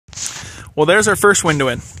Well, there's our first window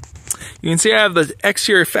in. You can see I have the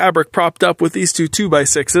exterior fabric propped up with these two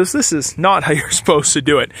 2x6s. This is not how you're supposed to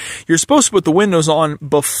do it. You're supposed to put the windows on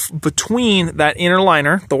between that inner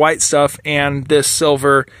liner, the white stuff, and this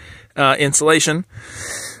silver insulation.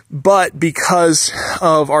 But because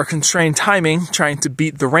of our constrained timing, trying to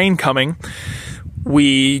beat the rain coming,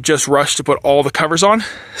 we just rushed to put all the covers on.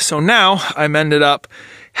 So now I'm ended up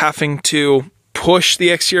having to push the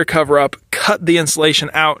exterior cover up, cut the insulation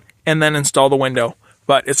out, and then install the window.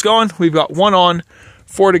 But it's going. We've got 1 on,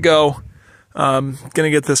 4 to go. Gonna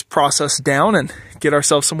get this process down and get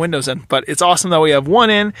ourselves some windows in. But it's awesome that we have 1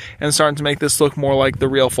 in and starting to make this look more like the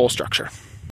real full structure.